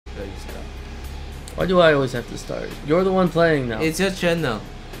可以 start. Why do I always have to start? You're the one playing now. It's your channel.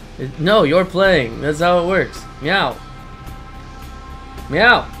 No, you're playing. That's how it works. Meow.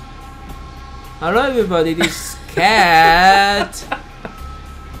 Meow. Hello everybody, this is Cat.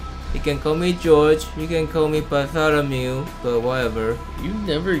 You can call me George, you can call me Bartholomew, but whatever. You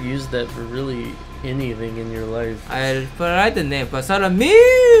never used that for really anything in your life. I like the name Bartholomew.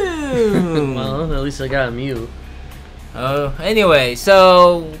 Well, at least I got a Mew. Anyway,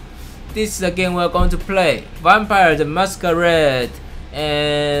 so this is the game we're going to play. Vampire the Masquerade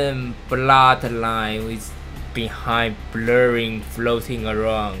and Bloodline with behind blurring floating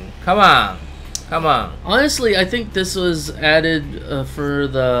around. Come on. Come on. Honestly, I think this was added for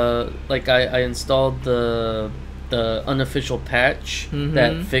the I installed the unofficial patch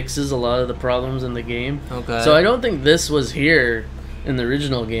that fixes a lot of the problems in the game. Okay. So I don't think this was here in the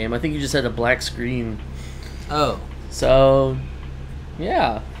original game. I think you just had a black screen. Oh. So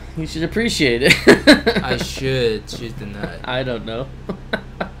yeah, you should appreciate it. I should not. I don't know.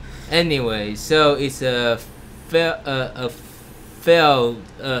 Anyway, so it's a failed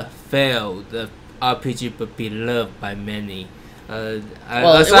RPG, but beloved by many. Well,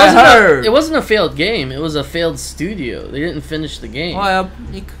 it wasn't a failed game. It was a failed studio. They didn't finish the game. Well,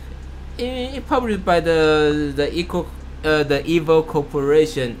 it published by the evil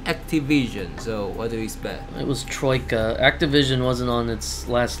corporation Activision. So what do you expect? It was Troika. Activision wasn't on its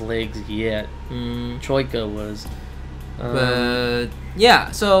last legs yet. Troika was. But yeah,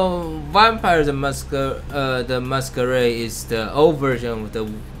 so Vampire the Masquerade is the old version of the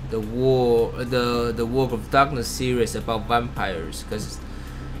Work of Darkness series about vampires, because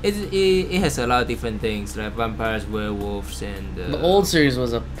it has a lot of different things like vampires, werewolves, and the old series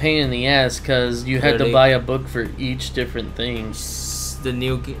was a pain in the ass because you had to buy a book for each different thing. The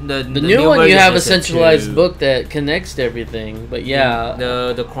new one you have a centralized book that connects to everything. But yeah,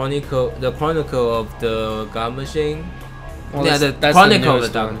 the chronicle of the God Machine. Well, yeah, that's Chronicle of the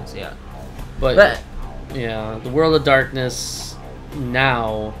Darkness. Yeah, but yeah, the World of Darkness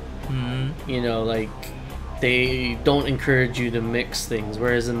now, you know, like they don't encourage you to mix things,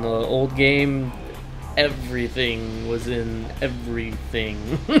 whereas in the old game everything was in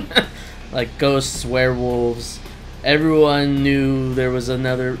everything. Like ghosts, werewolves, everyone knew there was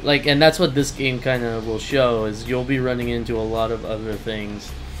another, like, and that's what this game kind of will show, is you'll be running into a lot of other things.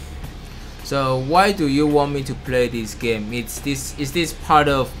 So why do you want me to play this game? Is this part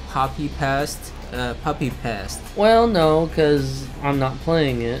of Puppy Past? Well, no, because I'm not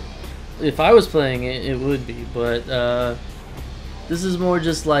playing it. If I was playing it, it would be, but this is more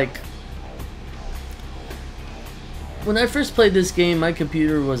just like, when I first played this game, my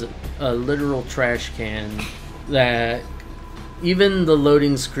computer was a literal trash can that even the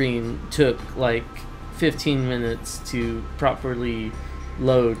loading screen took like 15 minutes to properly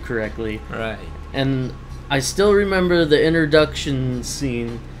load correctly. Right. And I still remember the introduction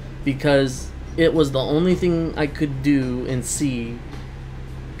scene because it was the only thing I could do and see,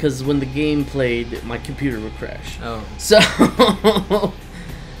 because when the game played, my computer would crash. Oh. So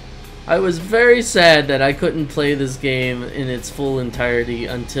I was very sad that I couldn't play this game in its full entirety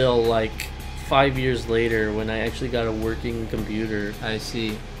until like 5 years later, when I actually got a working computer. I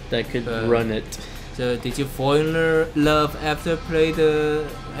see. That could run it. So did you fall in love after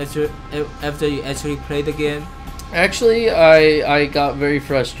you actually played the game? Actually, I got very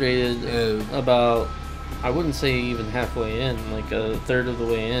frustrated about, I wouldn't say even halfway in, like a third of the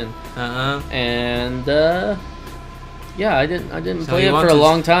way in. And yeah, I didn't play it for a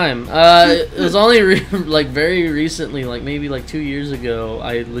long time. It was only like very recently, like maybe like 2 years ago,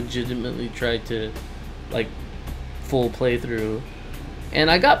 I legitimately tried to like full playthrough. And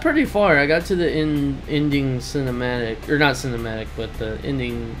I got pretty far. I got to the ending cinematic, or not cinematic, but the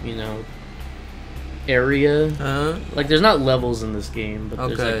ending, you know, area. Like, there's not levels in this game, but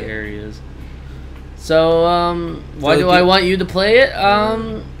there's like areas. So, why do I want you to play it?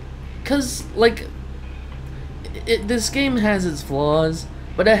 'Cause like, this game has its flaws,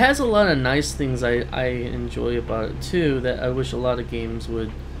 but it has a lot of nice things I enjoy about it too, that I wish a lot of games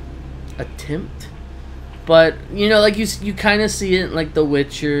would attempt. But, you know, like you kind of see it in, like, The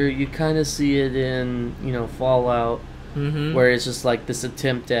Witcher, you kind of see it in, you know, Fallout, where it's just, like, this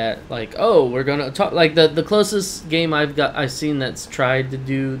attempt at, like, oh, we're gonna talk, like, the closest game I've seen that's tried to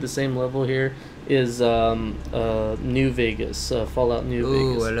do the same level here is, New Vegas, Fallout New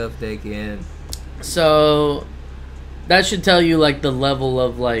Vegas. Ooh, I love that game. So, that should tell you, like, the level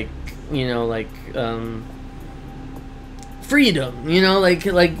of, like, you know, like, freedom, you know, like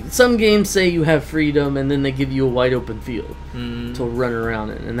some games say you have freedom and then they give you a wide open field to run around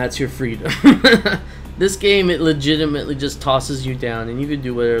in, and that's your freedom. This game, it legitimately just tosses you down, and you can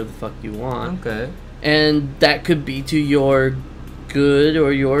do whatever the fuck you want. Okay. And that could be to your good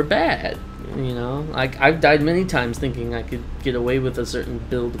or your bad. You know, like I've died many times thinking I could get away with a certain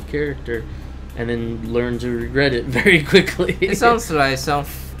build of character, and then learn to regret it very quickly. It sounds like some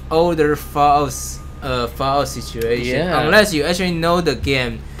older Fallout situation. Yeah. Unless you actually know the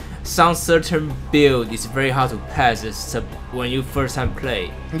game, some certain build is very hard to pass when you first time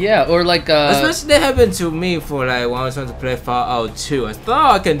play. Yeah, or like especially that happened to me for like when I was trying to play Fallout 2. I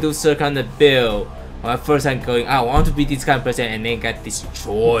thought I can do certain kind of build when I first time going, I want to be this kind of person, and then got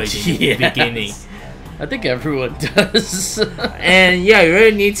destroyed in the beginning. I think everyone does. And yeah, you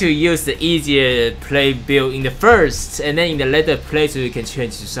really need to use the easier play build in the first, and then in the later playthrough you can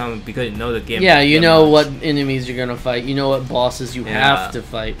change to some because you know the game. Yeah, you know what enemies you're gonna fight. You know what bosses you have to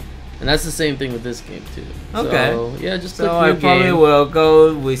fight, and that's the same thing with this game too. Okay. So, yeah, just so I probably will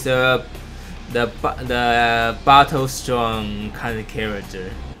go with the battle strong kind of character.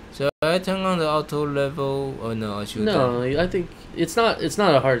 So I turn on the auto level, or no? I should. No, I think it's not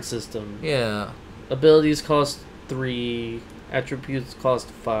a hard system. Yeah. Abilities cost 3, attributes cost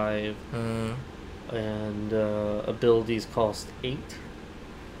 5, and abilities cost 8.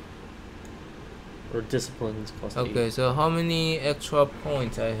 Or disciplines cost 8. Okay, so how many extra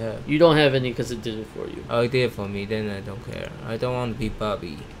points I have? You don't have any because it did it for you. Oh, it did it for me, then I don't care. I don't want to be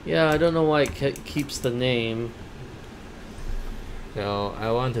Bobby. Yeah, I don't know why it keeps the name. So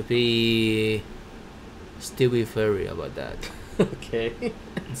I want to be stupid furry about that. Okay.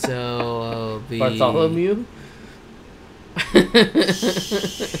 So I'll be Bartholomew?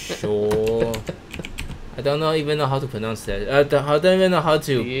 Sure. I don't even know how to pronounce that. I don't even know how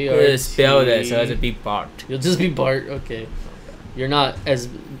to spell that, so I have to be Bart. You'll just be Bart, okay. You're not as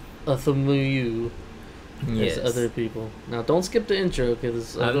Bartholomew as other people. Now don't skip the intro,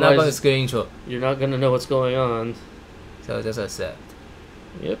 because I'm not going to skip the intro. You're not going to know what's going on. So just accept.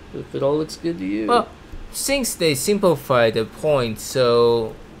 Yep, if it all looks good to you. Well, since they simplify the point,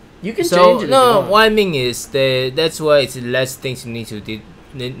 so you can change it. No, what I mean is that's why it's less things you need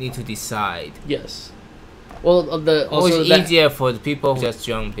to decide. Yes. Well, also it's easier for the people who just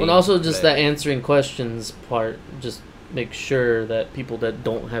jump in. And also just that answering questions part, just make sure that people that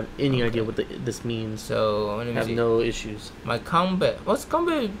don't have any idea what this means so have no issues. My combat. What's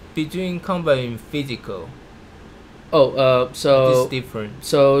combat between combat and physical? Oh, so it's different.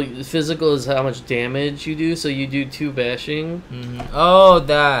 So physical is how much damage you do. So you do 2 bashing. Oh,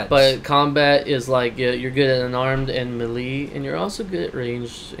 that. But combat is like you're good at unarmed and melee, and you're also good at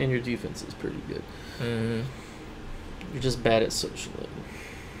ranged, and your defense is pretty good. You're just bad at socially.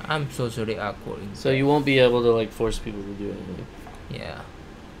 I'm socially awkward. So you won't be able to like force people to do anything. Yeah.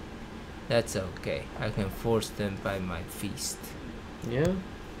 That's okay. I can force them by my feast. Yeah.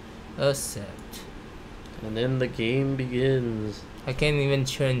 Accept. And then the game begins. I can't even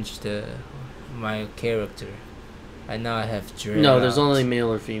change my character. And now I have dread. No, there's only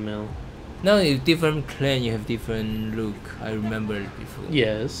male or female. No, different clan you have different look. I remember it before.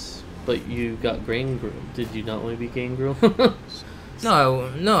 Yes, but you got Gangrel. Did you not want to be Gangrel? No,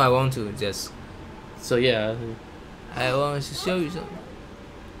 I want to just. So yeah. I want to show you something.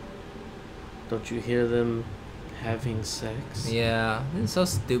 Don't you hear them having sex? Yeah, it's so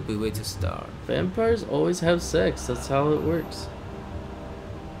stupid way to start. Vampires always have sex. That's how it works.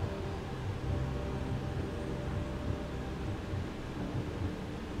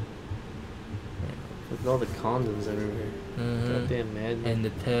 Look at all the condoms everywhere. Goddamn madman. And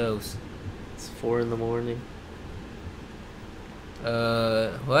the pills. It's 4 in the morning.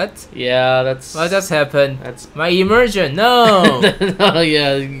 What? Yeah, that's... What just happened? That's my immersion, no! No,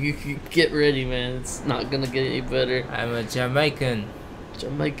 yeah, you get ready, man. It's not gonna get any better. I'm a Jamaican.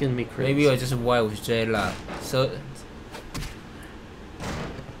 Jamaican me crazy. Maybe I just white with J-Lo. So...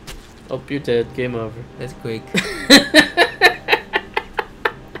 Oh, you're dead. Game over. That's quick.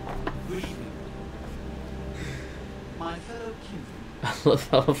 I love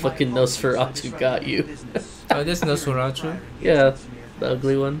how fucking Nosferatu got you. Oh, this Nosferatu? Yeah, the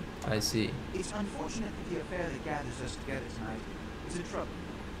ugly one. I see. It's unfortunate that the affair that gathers us together tonight is in trouble.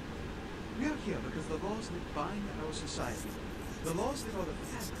 We are here because the laws that bind our society, the laws that are the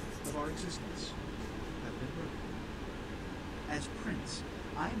fabric of our existence, have been broken. As prince,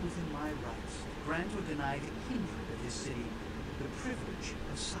 I am within my rights to grant or deny the kindred of this city the privilege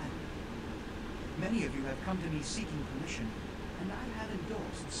of silence. Many of you have come to me seeking permission, and I have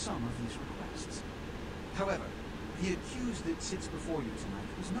endorsed some of these requests. However, the accused that sits before you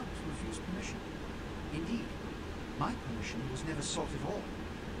tonight was not to refuse permission. Indeed, my permission was never sought at all.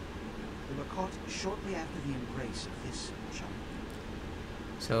 They were caught shortly after the embrace of this child.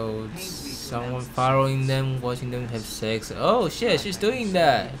 So someone following them, watching them have sex. Oh shit, she's doing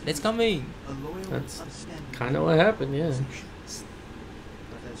that. Let's come in. That's kind of what happened, yeah.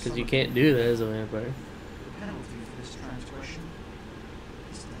 Because you can't do that as a vampire. The penalty for this transgression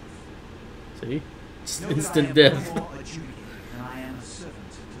is death. See? Just Know that I instant am death. no more adjudicated than I am a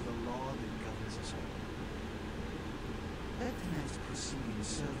servant to the law that governs us all. Let the next proceeding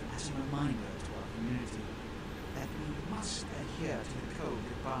serve as a reminder to our community that we must adhere to the code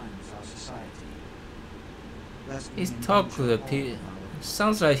that binds our society. Lest we He's indulge talking to the all people. of our-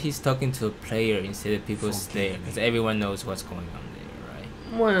 Sounds like he's talking to a player instead of people there, because everyone knows what's going on there, right?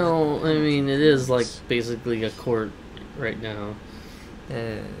 Well, I mean, it is like basically a court right now.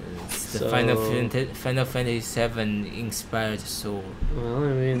 It's the So- Final Fantasy VII inspired sword. Well, I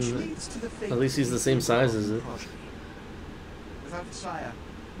Which mean, leads to the fate at least he's the of same size as it. progeny. Without a sire,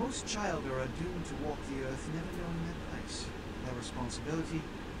 most children are doomed to walk the earth never knowing their place, their responsibility,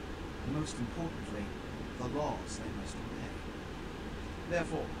 and most importantly, the laws they must obey.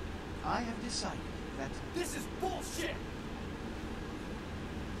 Therefore, I have decided that this is bullshit!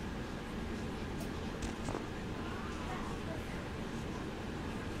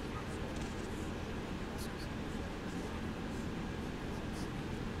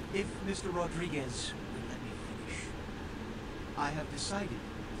 If Mr. Rodriguez will let me finish, I have decided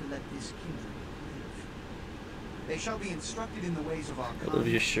to let this kindred live. They shall be instructed in the ways of our I love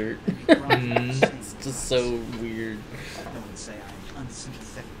your kind shirt. and be granted the same It's just so weird. No one say I am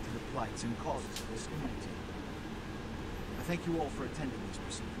unsympathetic to the plights and causes of this community. I thank you all for attending these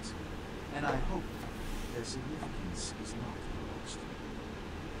proceedings, and I hope their significance is not lost.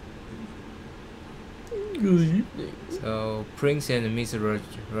 Good evening. So Prince and Mr.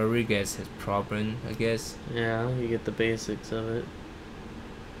 Rodriguez has problem, I guess. Yeah, you get the basics of it.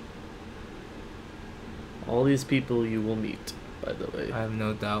 All these people you will meet, by the way. I have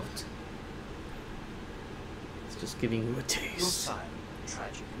no doubt. It's just giving you a Your taste. silent,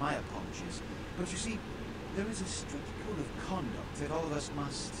 tragic, my apologies. But you see, there is a strict code of conduct that all of us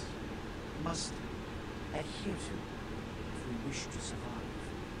must adhere to if we wish to survive.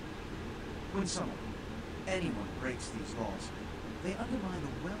 When someone, anyone breaks these laws, they undermine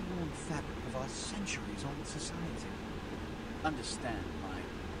the well-worn fabric of our centuries-old society. Understand my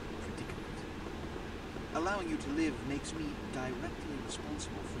predicament. Allowing you to live makes me directly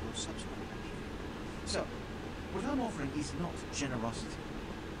responsible for your subsequent behavior. So, what I'm offering is not generosity,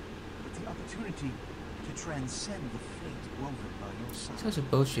 but the opportunity to transcend the fate woven by your side. Such a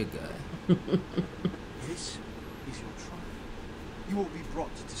bullshit guy. This is your trial. You will be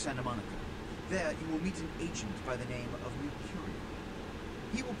brought to Santa Monica. There you will meet an agent by the name of Mercurial.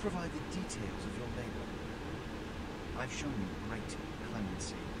 He will provide the details of your labor. I've shown you great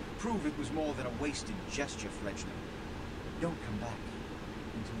clemency. Prove it was more than a wasted gesture, fledgling. Don't come back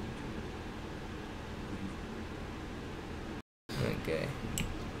until you do. Okay.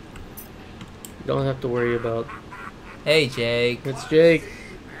 You don't have to worry about. Hey Jake. It's Jake.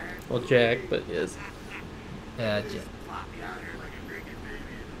 Well, Jack, but yes. Yeah, Jake.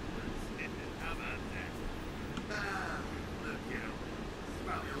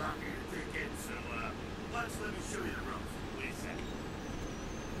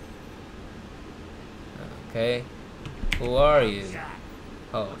 Okay. Who are you?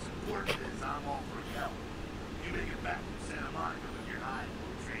 Oh.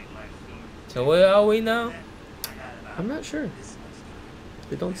 So where are we now? I'm not sure.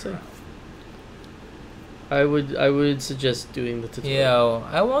 They don't say. I would suggest doing the tutorial. Yeah,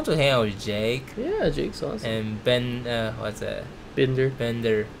 I want to hang out with Jake. Yeah, Jake's awesome. And Ben, what's that? Bender.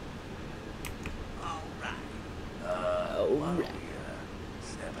 Bender. Alright.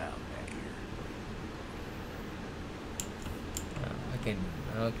 Step out back here. I can.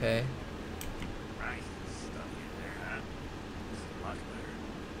 Okay. Right, stuck in there, huh? This is much better.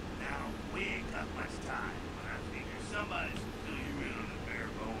 Now, we ain't got much time, but I figure somebody's fill you in on the bare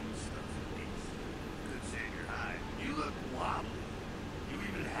bones stuff at least. Could save your hide. You look wobbly. You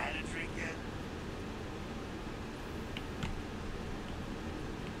even had a drink yet?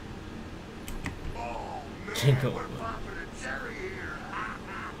 Oh, man, Jingle. we're popping a cherry here.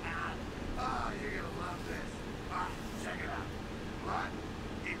 Oh, you're gonna love this. Ah, check it out. What?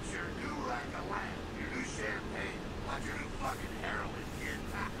 It's your new like a lamp, your new champagne, like your new fucking heroin, kid.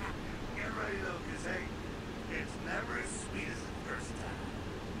 Get ready though, 'cause hey, it's never as sweet as the first time.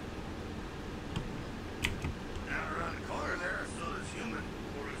 Now around the corner there, I saw this human,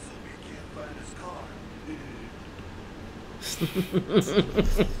 or else we can't find his car.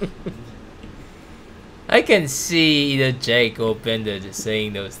 I can see either Jake or Bender just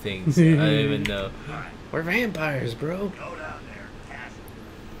saying those things. I don't even know. We're vampires, bro. Go down there, cash.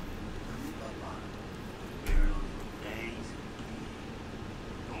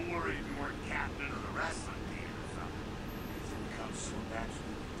 captain of the wrestling team or something. It comes so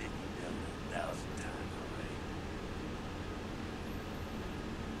naturally. You think you've done it 1,000 times already.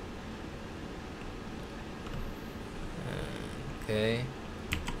 Okay.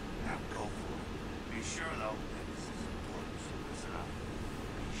 Now go for it. Be sure though, and this is important, so listen up.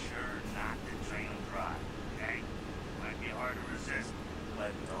 Be sure not to drain them dry, okay? Might be hard to resist, but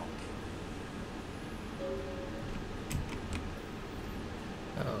don't kill me.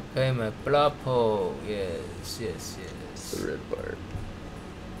 Okay, my blood pole. Yes, yes, yes. The red part.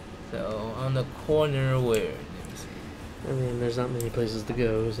 So on the corner where? Let me see. I mean, there's not many places to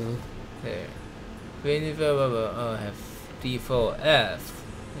go, so. There. Oh, I have default F.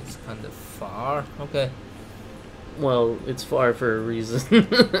 It's kind of far. Okay. Well, it's far for a reason.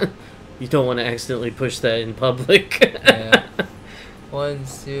 You don't want to accidentally push that in public. Yeah.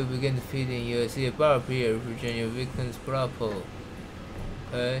 Once you begin feeding, you'll see a bar appear represent your victim's blood pool.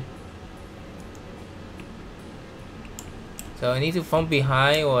 Okay. So I need to from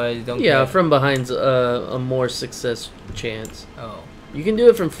behind, or I don't. Yeah, care? from behind's a more success chance. Oh. You can do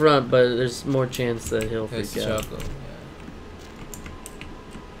it from front, but there's more chance that he'll Let's freak out. struggle.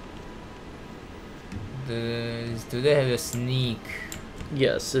 Yeah. Do they have a sneak?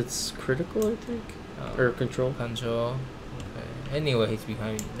 Yes, it's critical, I think, or control. Control. Okay. Anyway, he's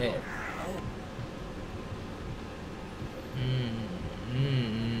behind me there.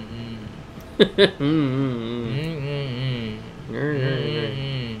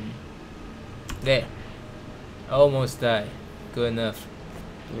 There. Almost died. Good enough.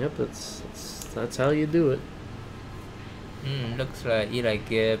 Yep, that's how you do it. Looks like you like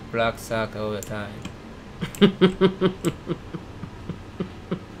get black sock all the time. Yep,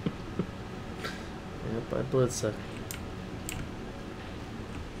 I blood suck.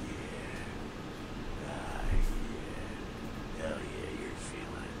 Hell yeah, you're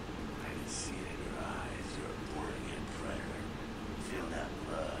feeling it. I can see it in your eyes. You're a born-again predator. Feel that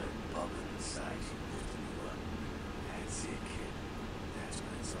blood bubbling inside you, lifting you up. That's it, kid. That's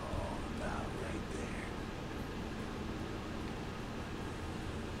what it's all about right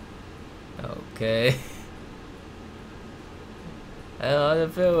there. Okay. I don't know how to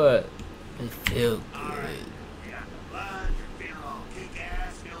feel it. I feel good. Alright, you got the blood, you're feeling all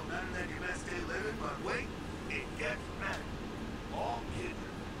kick-ass, feel better than your best day living, but wait, it gets better. All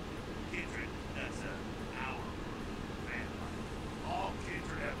kindred, that's our family. All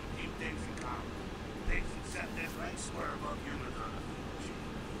kindred have a few things in common. Things that set this rank square above humans on the food chain.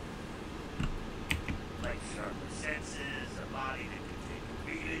 Like sharper senses, a body that can take a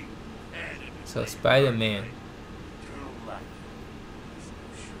beating, and a So Spider-Man. eternal life. There's no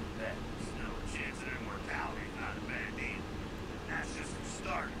sure bet. There's no chance of immortality, not a bad deal. That's just for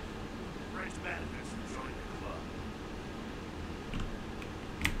starters. Fringe benefits from joining the club.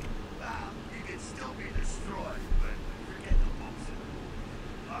 You can still be destroyed, but forget the books in it.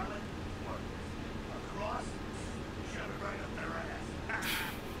 Garlic, workers. Across, shove it right up their ass.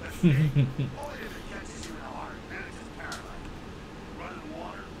 Only if it catches you in the heart, then it's just paralyzed. Running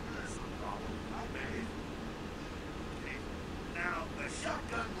water, that's no problem. I made it. Now, a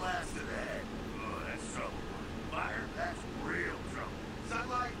shotgun blast to the head. Oh, that's trouble. Fire, that's real trouble.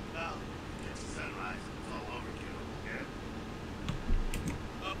 Sunlight, well, it's sunrise. It's all overkill, okay?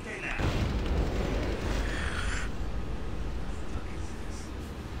 Okay, now. What is this?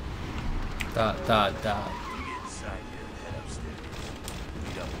 Dot. You get inside here and head upstairs.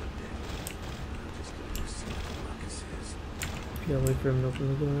 Meet up with them. I'm just gonna go see what the ruckus is. You gotta wait for him to open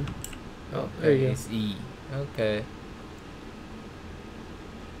the door. Oh, there you go. it's E. Okay.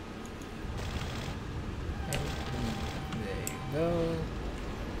 There you go.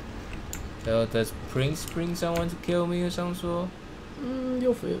 So does Prince bring someone to kill me or some sort?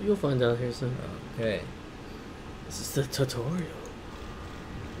 You'll find out here soon. Okay. This is the tutorial.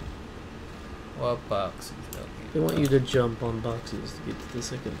 What box? Okay. They want you to jump on boxes to get to the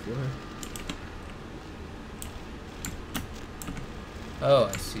second floor. Oh,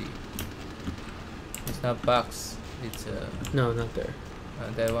 I see. It's not box. It's No, not there.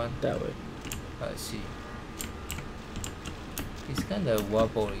 that one. That way. I see. It's kind of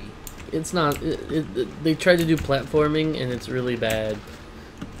wobbly. It's not. They tried to do platforming and it's really bad.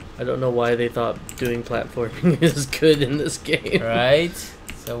 I don't know why they thought doing platforming is good in this game. Right?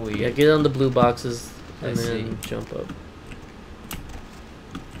 So weird. Yeah, get on the blue boxes and I then see. jump up.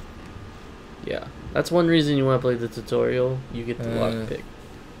 Yeah, that's one reason you want to play the tutorial. You get the lockpick.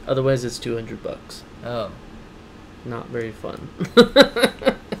 Otherwise, it's $200. Oh. Not very fun.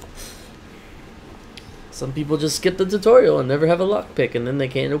 Some people just skip the tutorial and never have a lockpick, and then they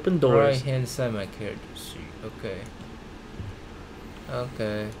can't open doors. Right hand side my character sheet. Okay.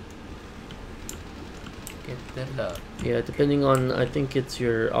 Okay. Get the luck. Yeah, depending on, I think it's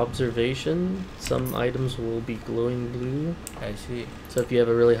your observation, some items will be glowing blue. I see. So if you have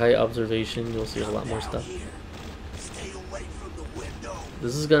a really high observation, you'll see a lot more stuff. Stay away from the window.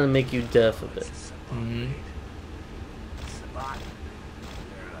 This is gonna make you deaf a bit. Mm-hmm.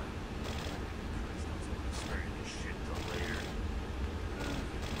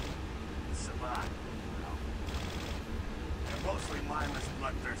 Mostly mindless,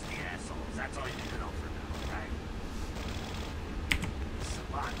 bloodthirsty assholes. That's all you need to know for now, right?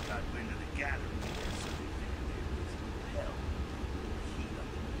 Sabat got wind of the gathering here, so they figured they'd raise a little hell. Heat up.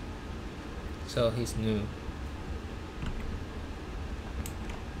 So he's new.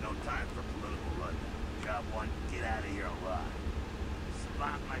 No time for political rundown. Job one, get out of here alive.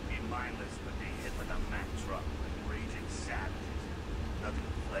 Sabat might be mindless, but they hit with a Mack truck like raging savages. Nothing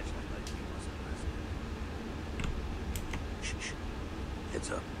fledgling like he wasn't listening. Shh. Heads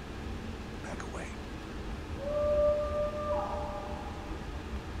up. Back away.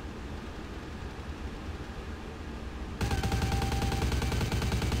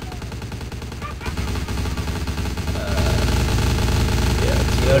 Yeah,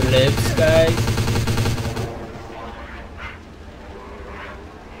 it's your lips, guys.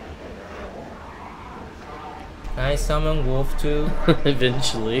 Can I summon Wolf too?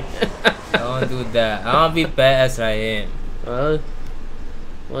 Eventually. I don't do that. I don't be bad as I am.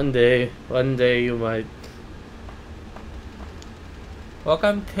 One day you might. What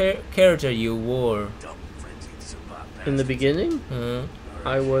kind of character you wore? Dumb frenzied Sabat In the beginning, Hmm?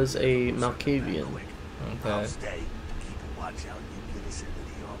 I was a Malkavian. I'll Okay. stay. Keep a watch out. You get us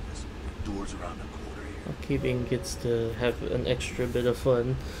into the office. Doors around the corner here. Malkavian gets to have an extra bit of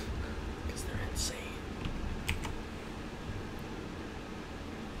fun because they're insane.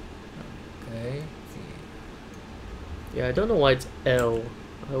 Okay. Yeah, I don't know why it's L.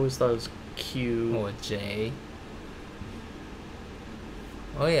 I always thought it was Q. Or J.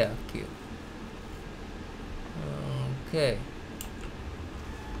 Oh yeah, cute. Okay.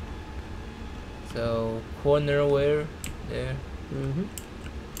 So corner where? There. Mm-hmm.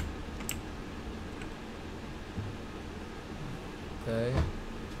 Okay.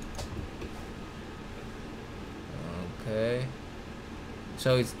 Okay.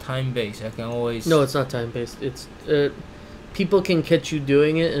 So it's time based. I can always. No, it's not time based. It's people can catch you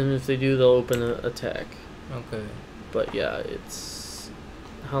doing it, and if they do, they'll open an attack. Okay. But yeah, it's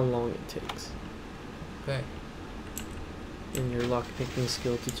how long it takes. Okay. And your lockpicking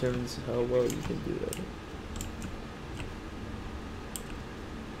skill determines how well you can do it.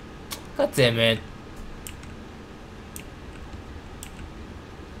 God damn it.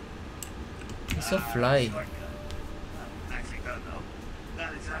 It's so fly. Actually, no.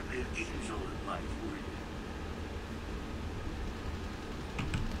 Not exactly an angel in life, were you?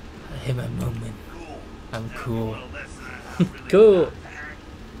 I hate my moment. Cool. I'm cool. Cool.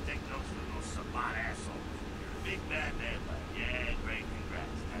 Take notes from those Sabat assholes. You're a big bad man, like, yeah, great,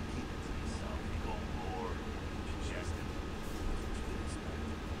 congrats. Now keep it to yourself. You go more, put your chest in. That's what you expect.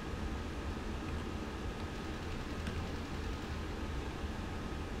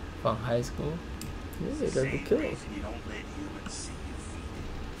 From high school. Yeah, they got the Same kill. reason you don't let humans see you feed.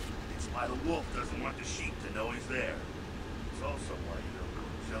 It's why the wolf doesn't want the sheep to know he's there. It's also why you don't go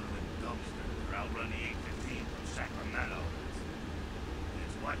juggling dumpsters or outrun the 815 from Sacramento.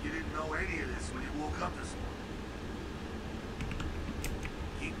 It's why you didn't know any of this when you woke up this morning.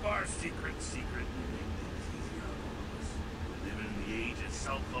 Keep our secret secret and make things easier on all of us. We're living in the age of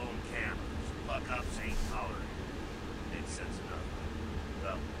cell phone cameras. Fuck-ups ain't tolerated. Makes sense enough.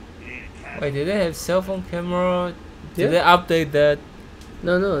 Well, it ain't a cat. Wait, did they have cell phone camera? Yeah. Did they update that,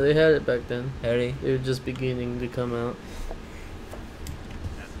 No, they had it back then. Harry? They were just beginning to come out.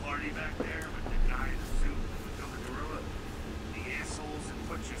 That party back there with the guy in the suit with the gorilla, the assholes that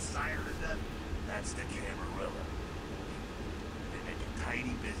put your sire to death, that's the Camarilla. They make a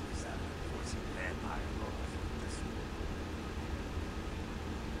tiny business out of enforcing vampire laws.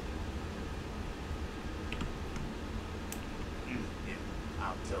 Yeah,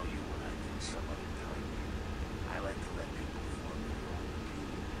 I'll tell you what I think somebody tell you. I like to let people form their own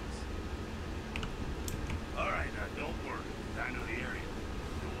opinions. Alright, now don't worry. I know the area.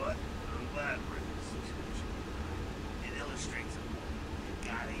 You know what? I'm glad we're in this situation. It illustrates a point. You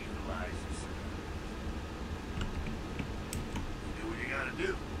gotta utilize your surroundings. You do what you gotta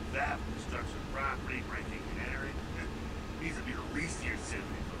do. Theft, destruction of property, breaking and entering. These will be the least of your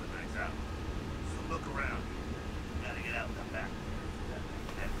symphony for the next hour. So look around here. You gotta get out and come back.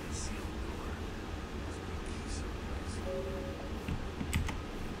 That concealed door must be a key someplace.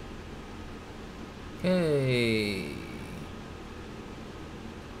 Okay.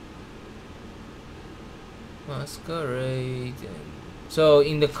 Masquerade. So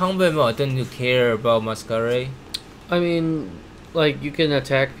in the combat mode, don't you care about Masquerade? I mean, like, you can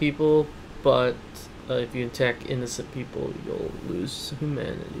attack people, but if you attack innocent people, you'll lose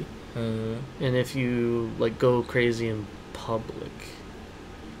humanity. And if you like go crazy in public,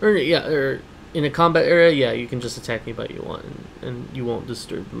 or in a combat area, yeah, you can just attack anybody you want, and you won't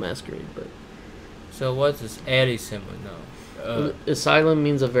disturb the Masquerade. But so what does Elysium know? Asylum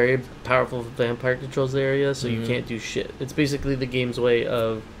means a very powerful vampire controls the area, so you can't do shit. It's basically the game's way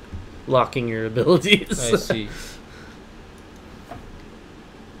of locking your abilities. I see.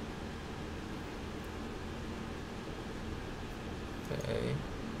 Okay.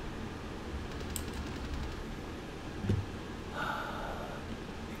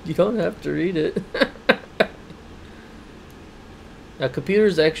 You don't have to read it. Now,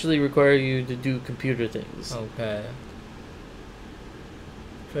 computers actually require you to do computer things. Okay.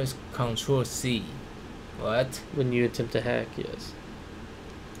 Press Control C. What? When you attempt to hack, yes.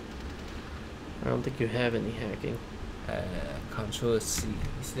 I don't think you have any hacking. Control C.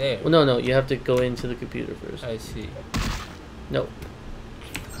 It's there. Well, no, you have to go into the computer first. I see. No.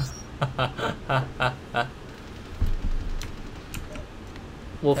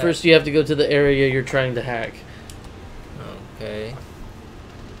 Well, first you have to go to the area you're trying to hack. Okay.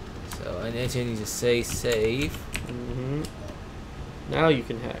 So I actually need to say save. Now you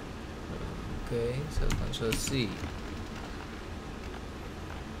can hack. Okay, so Control C.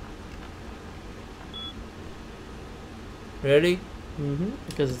 Ready?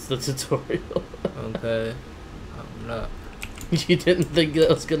 Because it's the tutorial. Okay. Look. You didn't think that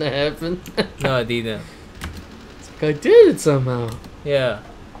was gonna happen? No, I didn't. It's like I did it somehow. Yeah.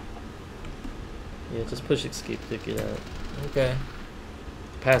 Yeah, just push escape to get out. Okay.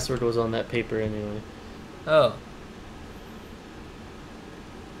 Password was on that paper anyway. Oh.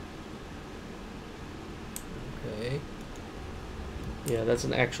 Okay. Yeah, that's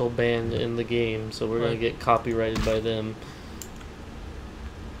an actual band in the game, so we're gonna get copyrighted by them.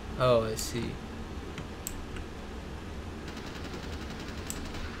 Oh, I see.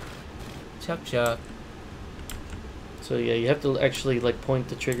 Chop chop. So yeah, you have to actually like point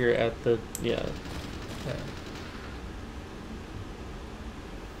the trigger at the Okay.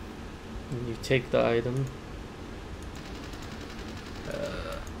 And you take the item.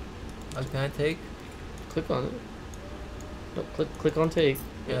 What can I take? Click on it. No, click on take.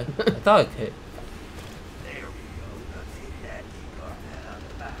 Yeah, I thought I could. There we go. Now take that key card out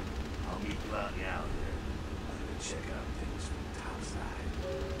the back. I'll meet you out there. I'm gonna check out things from the top side.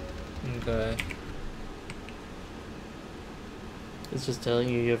 Okay. It's just telling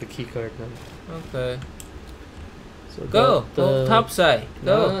you you have a key card now. Okay. So Go top side.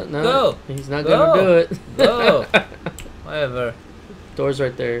 Go. No, Go. He's not Go. gonna do it. Go. Whatever. Door's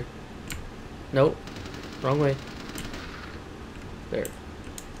right there. Nope. Wrong way. There.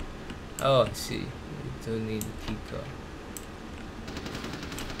 Oh, I see. You do need a key card.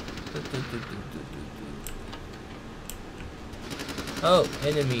 Oh,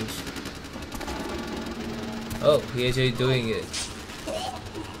 enemies. Oh, he's actually doing it.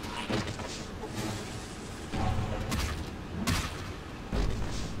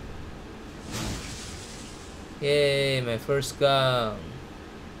 Yay, my first gun.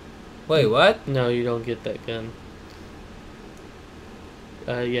 Wait, what? No, you don't get that gun.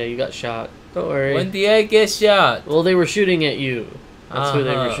 Yeah, you got shot. Don't worry. When did I get shot? Well, they were shooting at you. That's who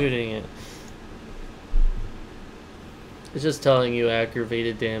they were shooting at. It's just telling you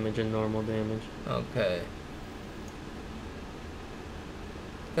aggravated damage and normal damage. Okay.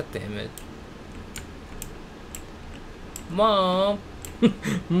 God damn it. Mom!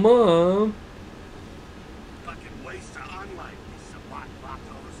 Mom! Fucking waste of unlight, these SWAT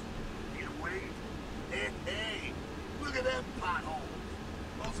vatos. Need a wave? Hey, look at them potholes.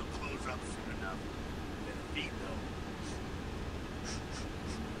 Also close up soon enough. Better feet though.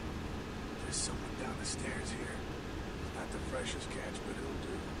 There's someone down the stairs here. Not the freshest catch, but he'll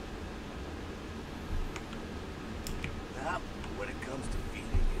do. Now, when it comes to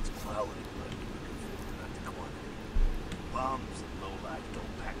feeding, it's quality blood you're looking for, not the quantity. Bums and lowlife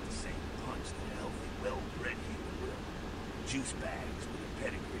don't pack the same punch that a healthy, well-bred human will. Juice bags with a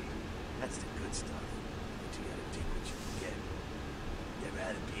pedigree, that's the good stuff. But you gotta take what you can get. You ever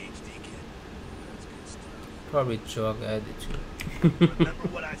had a PhD kid? That's good stuff. Probably drug attitude. Remember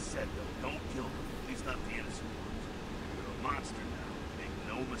what I said, though. Don't kill them. At least not the innocent ones. You're a monster now. Make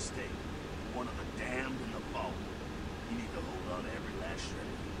no mistake. One of the damned in the vault. You need to hold on to every last shred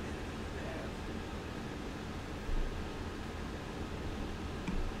of humanity you have.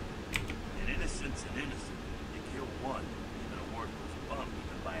 An innocent's an innocent. You kill one, even a worthless bum,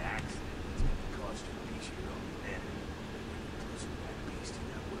 even by accident, it's gonna cost you a piece of your own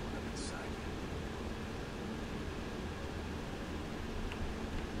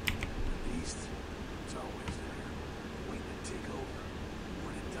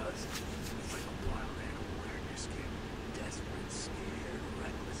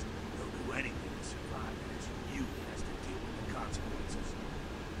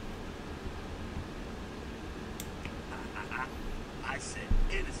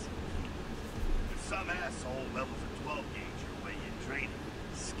innocent. If some asshole levels a 12 gauge your way in training,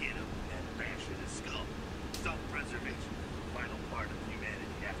 skin him and bash in his skull. Self-preservation, final part of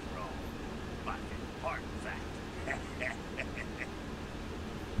humanity after all. My favorite part, in fact.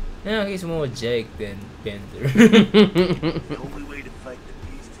 Yeah, he's more Jake than Bender. The only way to fight